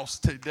the house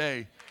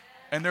today,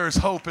 and there is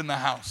hope in the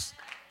house.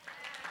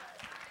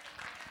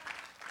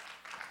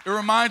 It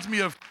reminds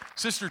me of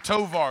Sister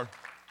Tovar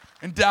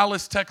in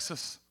Dallas,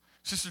 Texas.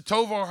 Sister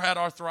Tovar had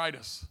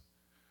arthritis,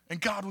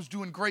 and God was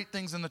doing great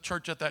things in the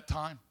church at that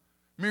time.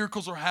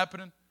 Miracles were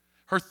happening.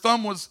 Her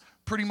thumb was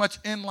pretty much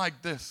in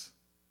like this.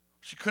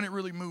 She couldn't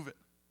really move it.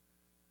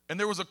 And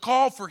there was a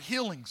call for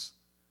healings,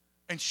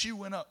 and she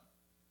went up,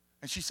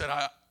 and she said,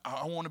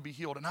 I want to be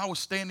healed. And I was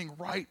standing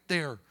right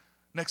there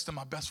next to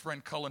my best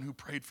friend Cullen, who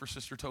prayed for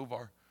Sister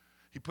Tovar.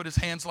 He put his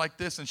hands like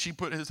this, and she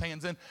put his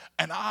hands in,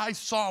 and I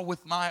saw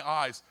with my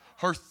eyes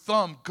her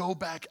thumb go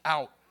back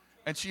out,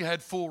 and she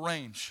had full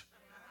range.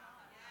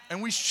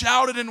 And we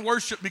shouted in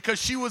worship because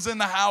she was in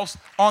the house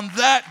on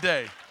that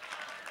day.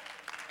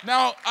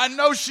 Now, I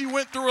know she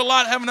went through a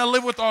lot having to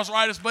live with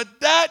arthritis, but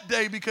that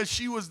day, because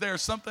she was there,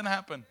 something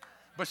happened.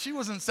 But she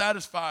wasn't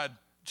satisfied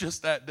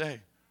just that day.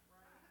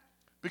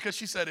 Because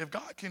she said, if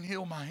God can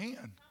heal my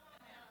hand,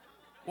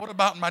 what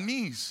about my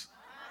knees?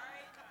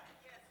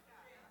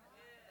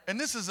 And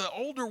this is an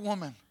older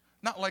woman.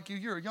 Not like you.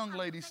 You're a young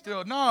lady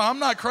still. No, I'm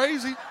not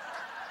crazy.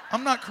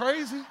 I'm not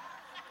crazy.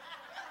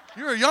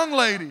 You're a young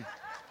lady.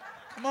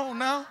 Come on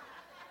now.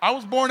 I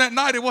was born at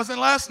night. It wasn't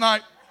last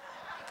night.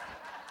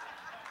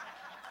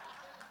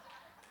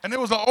 And there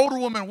was an older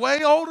woman,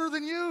 way older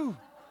than you.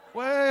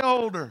 Way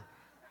older.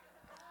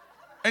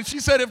 And she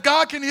said, if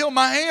God can heal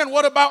my hand,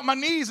 what about my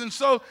knees? And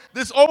so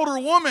this older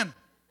woman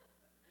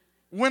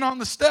went on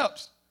the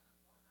steps.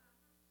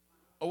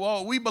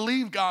 Well, we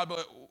believe God,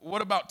 but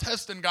what about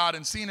testing God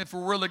and seeing if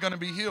we're really going to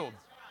be healed?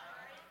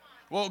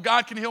 Well,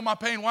 God can heal my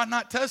pain. Why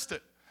not test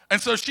it? And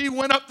so she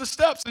went up the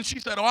steps, and she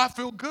said, I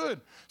feel good.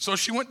 So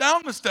she went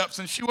down the steps,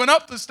 and she went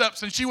up the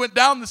steps, and she went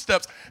down the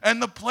steps. And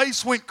the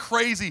place went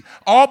crazy,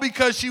 all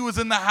because she was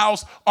in the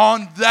house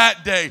on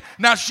that day.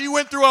 Now, she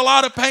went through a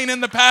lot of pain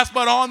in the past,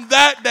 but on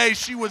that day,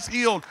 she was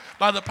healed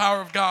by the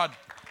power of God.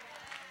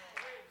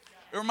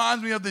 It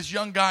reminds me of this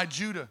young guy,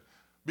 Judah,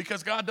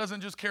 because God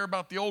doesn't just care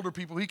about the older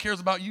people. He cares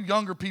about you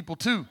younger people,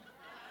 too.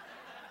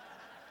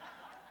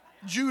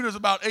 Judah's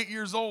about 8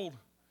 years old.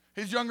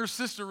 His younger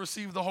sister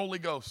received the Holy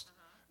Ghost.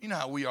 You know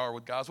how we are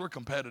with guys. We're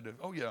competitive.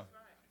 Oh, yeah.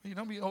 You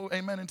don't be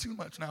amening too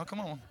much now. Come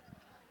on.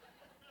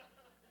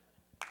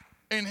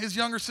 and his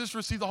younger sister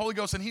received the Holy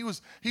Ghost, and he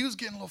was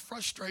getting a little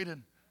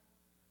frustrated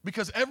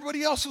because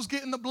everybody else was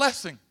getting the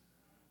blessing.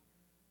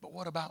 But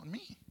what about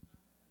me?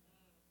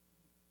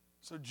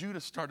 So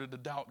Judah started to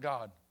doubt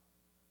God.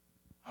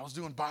 I was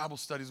doing Bible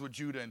studies with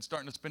Judah and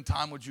starting to spend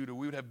time with Judah.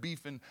 We would have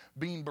beef and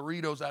bean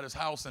burritos at his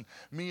house, and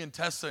me and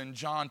Tessa and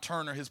John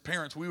Turner, his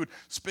parents, we would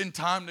spend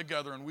time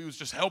together, and we was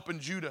just helping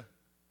Judah.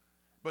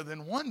 But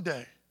then one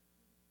day,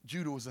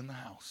 Judah was in the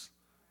house.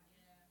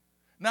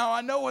 Now,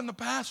 I know in the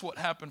past what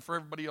happened for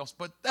everybody else,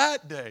 but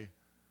that day,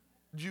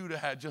 Judah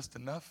had just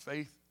enough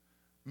faith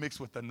mixed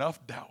with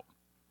enough doubt.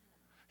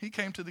 He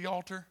came to the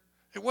altar.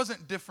 It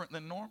wasn't different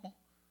than normal.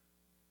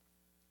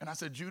 And I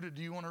said, Judah,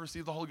 do you want to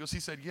receive the Holy Ghost? He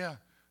said, yeah.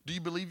 Do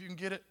you believe you can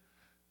get it?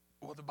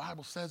 Well, the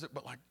Bible says it,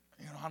 but I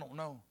don't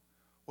know.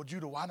 Well,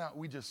 Judah, why not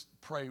we just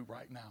pray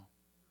right now?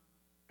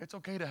 It's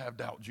okay to have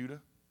doubt,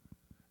 Judah.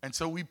 And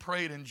so we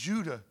prayed, and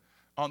Judah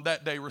on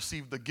that day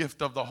received the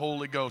gift of the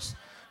Holy Ghost.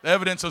 The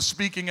evidence of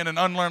speaking in an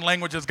unlearned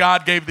language as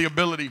God gave the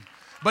ability.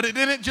 But it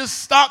didn't just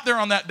stop there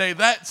on that day.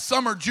 That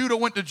summer, Judah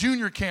went to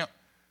junior camp.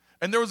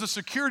 And there was a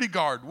security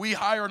guard. We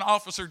hire an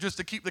officer just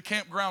to keep the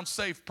campground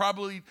safe,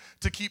 probably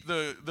to keep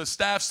the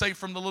staff safe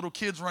from the little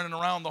kids running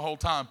around the whole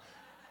time.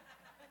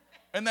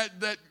 And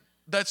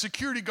that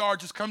security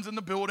guard just comes in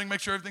the building, make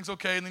sure everything's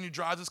okay, and then he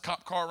drives his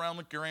cop car around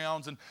the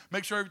grounds and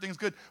make sure everything's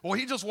good. Well,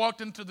 he just walked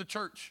into the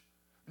church.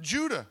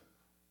 Judah,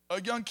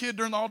 a young kid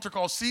during the altar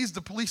call, sees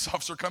the police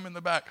officer come in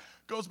the back,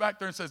 goes back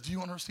there and says, do you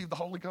want to receive the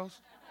Holy Ghost?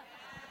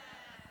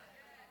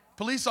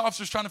 Police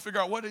officer's trying to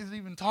figure out what he's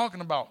even talking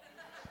about.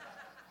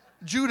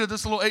 Judah,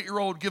 this little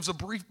 8-year-old, gives a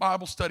brief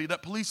Bible study.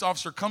 That police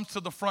officer comes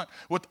to the front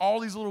with all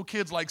these little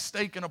kids like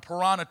steak in a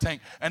piranha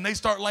tank, and they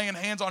start laying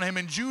hands on him,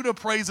 and Judah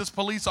prays this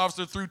police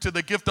officer through to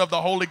the gift of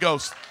the Holy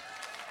Ghost.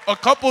 A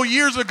couple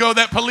years ago,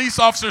 that police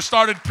officer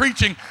started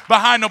preaching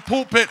behind a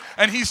pulpit,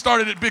 and he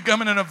started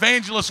becoming an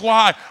evangelist.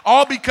 Why?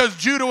 All because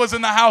Judah was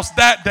in the house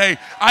that day.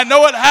 I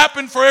know it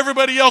happened for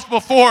everybody else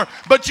before,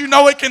 but you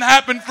know it can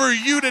happen for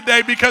you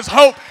today because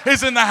hope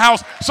is in the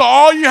house. So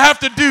all you have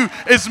to do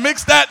is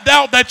mix that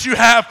doubt that you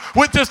have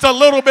with just a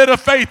little bit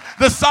of faith,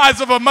 the size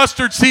of a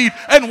mustard seed,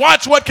 and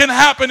watch what can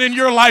happen in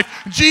your life.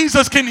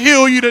 Jesus can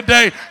heal you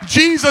today.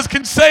 Jesus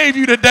can save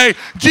you today.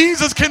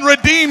 Jesus can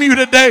redeem you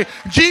today.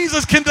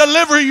 Jesus can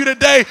deliver you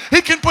today.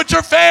 He can put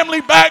your family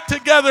back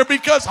together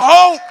because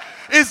hope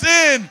is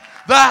in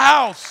the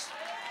house.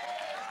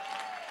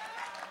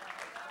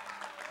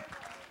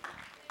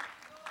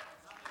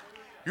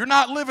 You're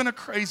not living a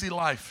crazy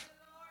life.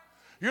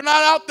 You're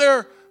not out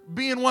there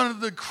being one of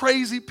the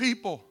crazy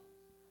people.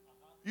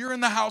 You're in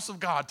the house of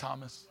God,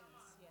 Thomas.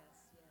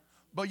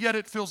 But yet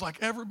it feels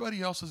like everybody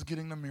else is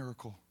getting the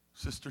miracle,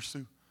 Sister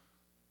Sue.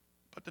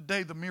 But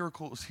today the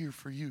miracle is here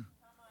for you.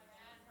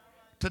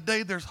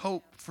 Today there's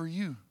hope for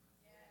you.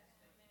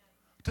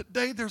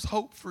 Today there's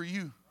hope for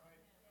you.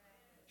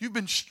 You've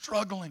been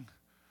struggling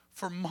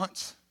for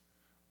months,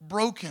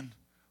 broken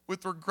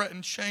with regret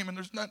and shame, and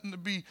there's nothing to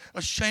be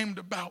ashamed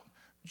about.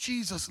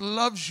 Jesus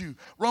loves you.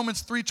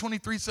 Romans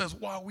 3:23 says,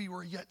 while we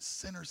were yet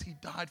sinners, he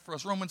died for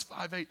us. Romans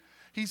 5:8,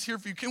 he's here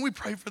for you. Can we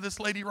pray for this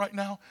lady right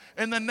now?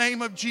 In the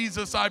name of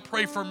Jesus, I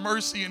pray for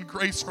mercy and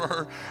grace for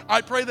her.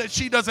 I pray that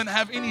she doesn't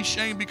have any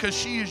shame because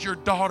she is your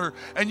daughter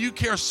and you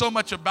care so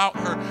much about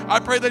her. I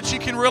pray that she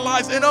can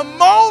realize in a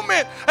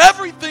moment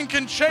everything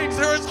can change.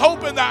 There is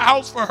hope in the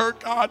house for her,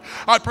 God.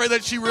 I pray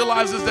that she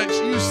realizes that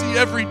you see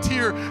every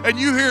tear and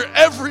you hear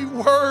every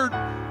word.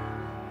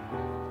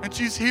 And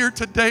she's here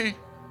today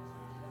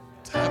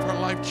to have her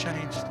life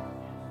changed.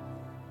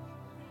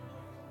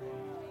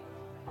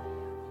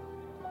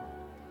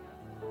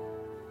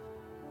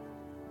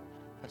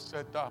 I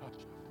said, God,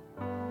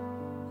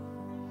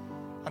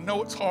 I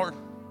know it's hard.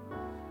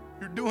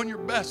 You're doing your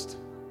best,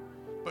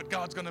 but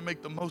God's going to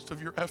make the most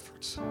of your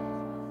efforts.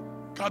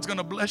 God's going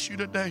to bless you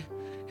today.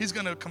 He's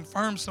going to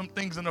confirm some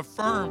things and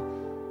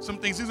affirm some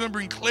things. He's going to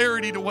bring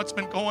clarity to what's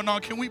been going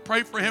on. Can we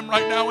pray for him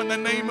right now in the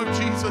name of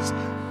Jesus?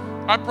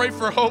 I pray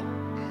for hope.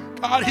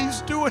 God,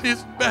 he's doing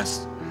his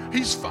best.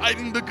 He's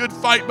fighting the good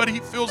fight, but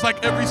he feels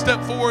like every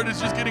step forward is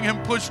just getting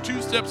him pushed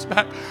 2 steps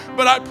back.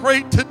 But I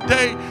pray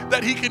today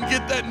that he can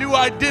get that new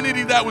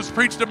identity that was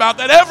preached about,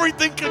 that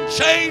everything can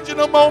change in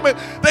a moment.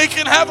 They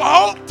can have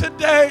hope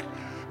today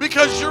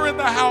because you're in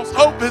the house.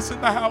 Hope is in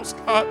the house,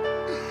 God.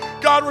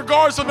 God,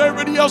 regardless of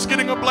everybody else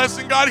getting a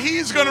blessing, God,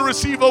 he's going to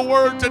receive a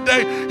word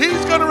today.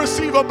 He's going to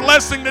receive a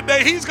blessing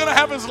today. He's going to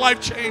have his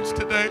life changed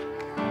today.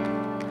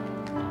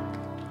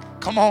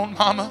 Come on,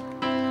 Mama.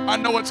 I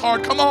know it's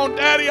hard. Come on,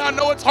 Daddy. I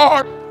know it's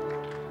hard.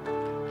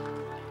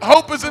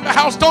 Hope is in the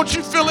house. Don't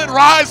you feel it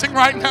rising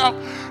right now?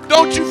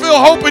 Don't you feel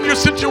hope in your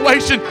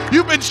situation?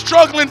 You've been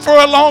struggling for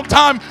a long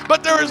time,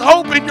 but there is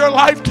hope in your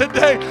life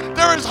today.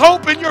 There is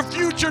hope in your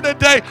future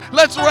today.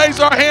 Let's raise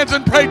our hands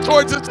and pray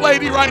towards this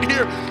lady right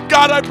here.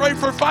 God, I pray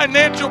for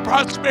financial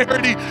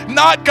prosperity,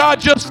 not God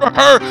just for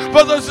her,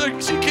 but so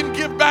she can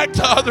give back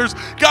to others.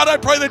 God, I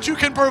pray that you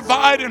can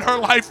provide in her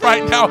life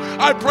right now.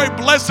 I pray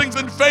blessings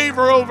and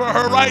favor over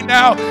her right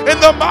now in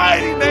the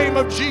mighty name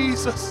of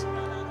Jesus.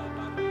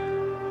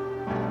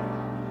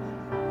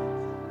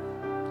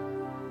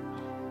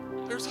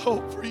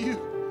 hope for you.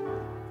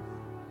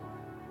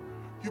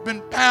 You've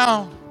been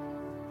bound.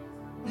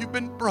 You've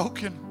been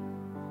broken.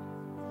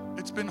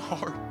 It's been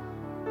hard.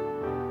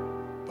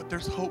 But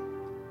there's hope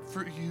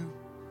for you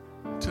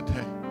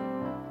today.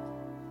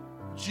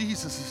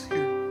 Jesus is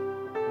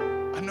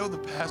here. I know the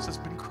past has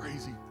been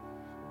crazy,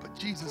 but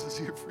Jesus is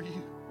here for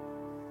you.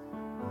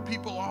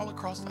 People all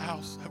across the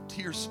house have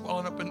tears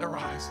swelling up in their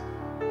eyes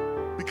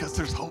because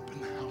there's hope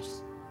in the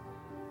house.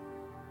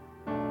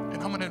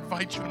 And I'm going to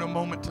invite you in a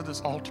moment to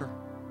this altar.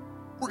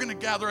 We're going to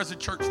gather as a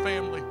church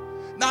family,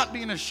 not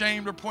being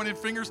ashamed or pointing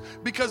fingers,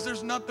 because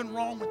there's nothing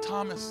wrong with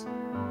Thomas.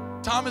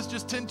 Thomas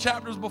just 10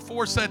 chapters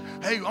before said,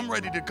 hey, I'm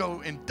ready to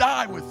go and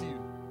die with you.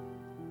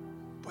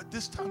 But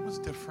this time was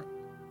different.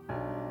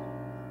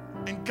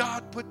 And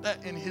God put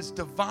that in his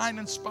divine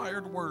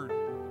inspired word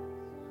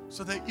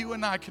so that you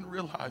and I can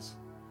realize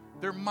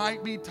there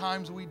might be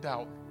times we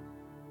doubt,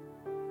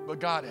 but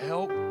God,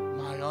 help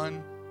my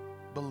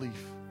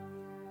unbelief.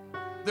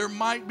 There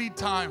might be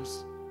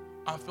times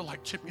I feel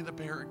like Chippy the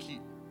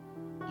parakeet.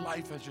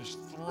 Life has just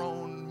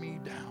thrown me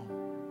down,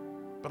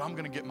 but I'm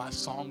going to get my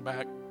song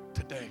back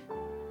today.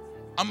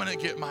 I'm going to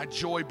get my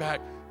joy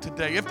back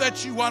today. If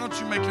that's you, why don't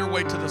you make your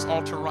way to this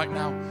altar right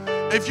now?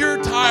 If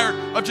you're tired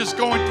of just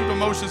going through the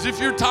motions, if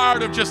you're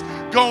tired of just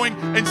going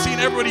and seeing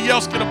everybody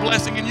else get a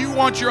blessing and you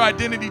want your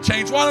identity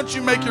changed, why don't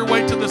you make your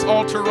way to this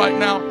altar right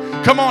now?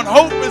 Come on,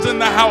 hope is in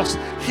the house.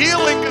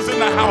 Healing is in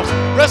the house.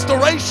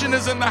 Restoration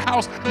is in the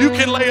house. You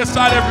can lay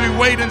aside every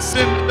weight and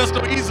sin that does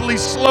so easily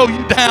slow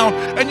you down,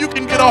 and you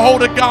can get a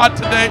hold of God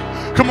today.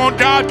 Come on,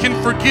 God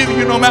can forgive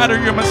you no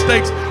matter your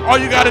mistakes. All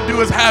you got to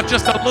do is have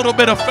just a little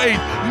bit of faith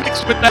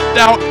mixed with that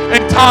doubt.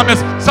 And Thomas,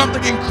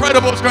 something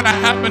incredible is going to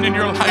happen in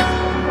your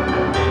life.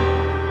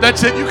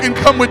 That's it. You can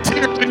come with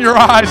tears in your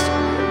eyes.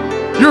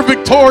 You're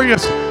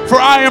victorious. For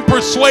I am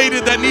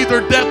persuaded that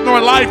neither death nor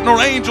life, nor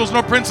angels,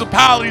 nor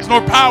principalities, nor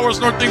powers,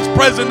 nor things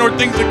present, nor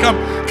things to come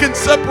can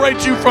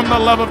separate you from the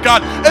love of God.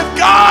 If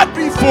God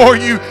be for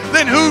you,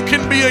 then who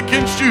can be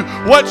against you?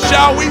 What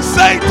shall we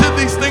say to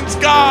these things?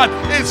 God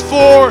is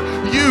for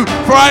you.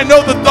 For I know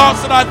the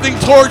thoughts that I think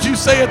towards you,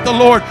 saith the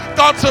Lord,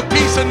 thoughts of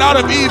peace and not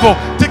of evil,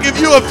 to give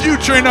you a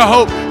future and a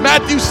hope.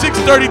 Matthew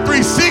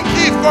 6:33, seek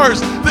ye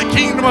first the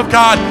kingdom of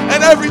God,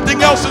 and everything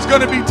else is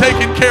going to be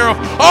taken care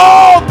of.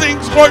 All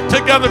things work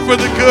together for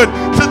the good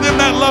to them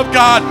that love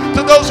God,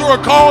 to those who are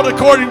called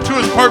according to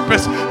his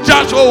purpose.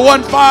 Joshua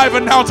 1:5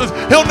 announces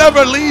he'll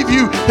never leave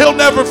you, he'll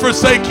never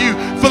forsake you.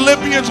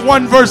 Philippians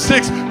 1 verse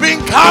 6, being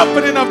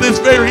confident of this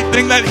very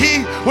thing, that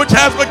he which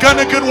has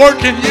begun a good work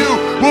in you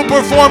will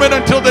perform it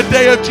until the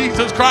day of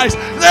Jesus Christ.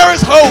 There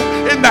is hope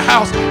in the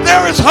house.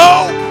 There is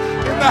hope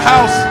in the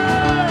house.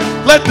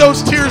 Let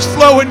those tears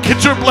flow and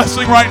get your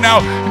blessing right now.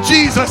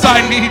 Jesus,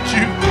 I need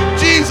you.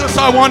 Jesus,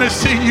 I want to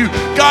see you.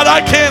 God,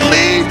 I can't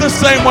leave the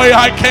same way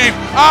I came.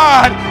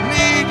 I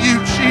need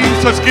you,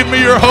 Jesus. Give me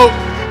your hope.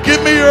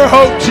 Give me your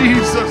hope,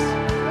 Jesus.